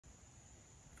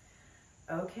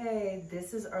Okay,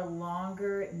 this is our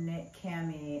longer knit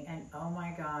cami, and oh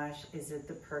my gosh, is it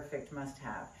the perfect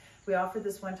must-have. We offered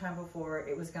this one time before.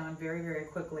 It was gone very, very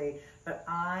quickly, but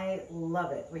I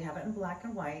love it. We have it in black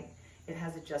and white. It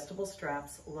has adjustable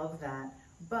straps, love that.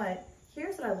 But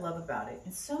here's what I love about it.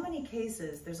 In so many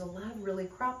cases, there's a lot of really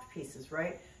cropped pieces,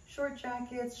 right? Short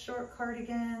jackets, short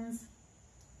cardigans.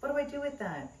 What do I do with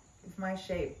that? It's my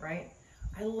shape, right?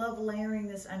 I love layering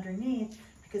this underneath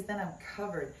because then I'm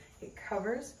covered. It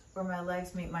covers where my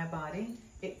legs meet my body.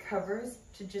 It covers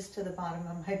just to the bottom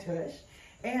of my tush,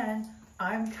 and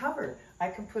I'm covered. I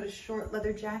can put a short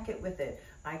leather jacket with it.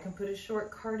 I can put a short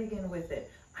cardigan with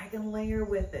it. I can layer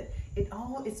with it.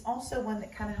 It's also one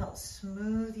that kind of helps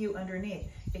smooth you underneath.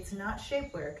 It's not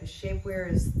shapewear, because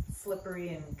shapewear is slippery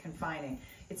and confining.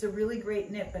 It's a really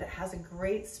great knit, but it has a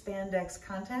great spandex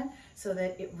content so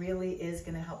that it really is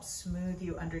going to help smooth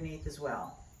you underneath as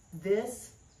well.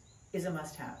 This is a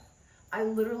must-have. I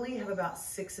literally have about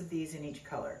 6 of these in each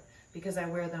color because I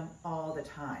wear them all the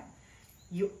time.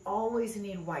 You always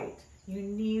need white. You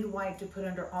need white to put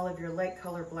under all of your light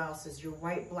color blouses, your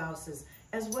white blouses,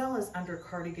 as well as under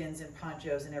cardigans and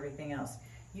ponchos and everything else.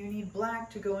 You need black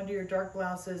to go into your dark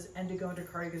blouses and to go into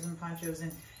cardigans and ponchos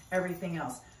and everything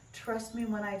else. Trust me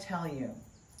when I tell you,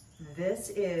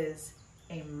 this is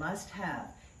a must-have.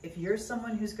 If you're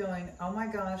someone who's going, oh my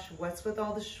gosh, what's with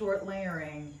all the short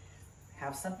layering?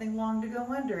 Have something long to go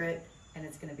under it, and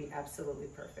it's going to be absolutely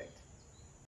perfect.